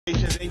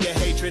in your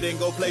hatred and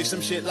go play some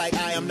shit like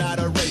I am not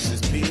a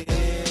racist, bitch.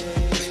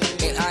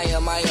 And I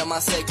am my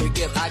sacred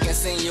gift. I can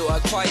sing you a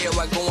choir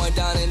while going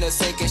down in a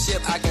sinking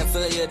ship. I can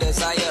feel your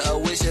desire, a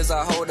wishes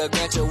I hold, a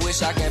grant your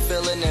wish. I can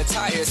feel an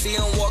entire. See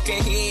him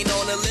walking, he ain't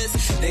on the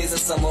list. Days of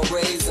summer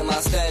rays in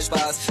my stash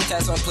box.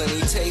 Tats on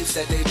plenty tapes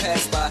that they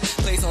pass by.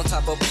 Place on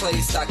top of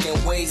place,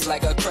 stocking ways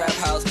like a crab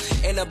house.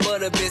 And the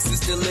butter business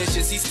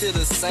delicious. He's still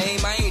the same.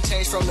 I ain't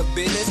changed from the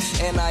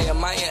business. And I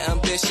admire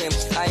ambition.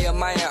 I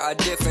admire our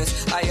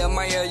difference. I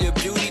admire your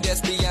beauty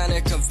that's beyond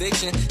their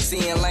conviction.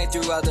 Seeing light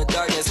throughout the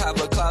darkness, have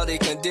a cloudy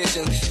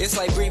condition. It's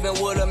like breathing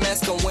with a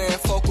mask and wearing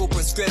focal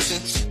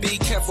prescription. Be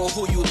careful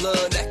who you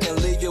love, that can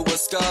leave you with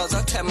scars.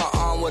 I tap my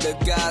arm with a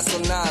guy, so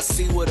now I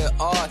see what it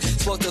are.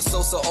 Spoke to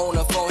Sosa on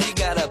the phone, he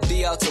gotta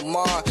be out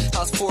tomorrow.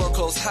 House for a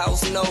close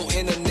house, no,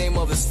 in the name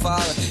of his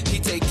father. He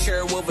take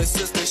care of his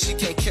sister, she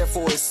can't care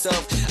for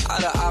herself.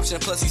 Out of option,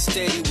 plus he's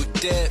steady with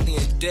debt, being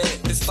debt.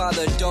 His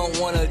father don't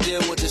wanna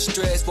deal with the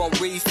stress, won't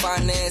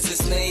refinance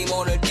his name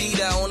on a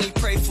deed. I only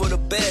pray for the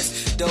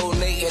best.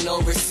 Donating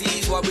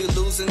overseas while we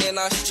losing in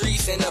our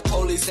streets, and the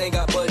police ain't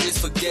got budgets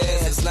for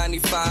gas. It's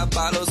 95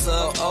 bottles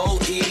of OE,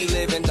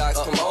 living docs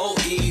from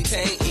OE.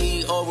 Tank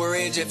E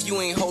overage if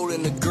you ain't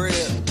holding the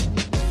grip.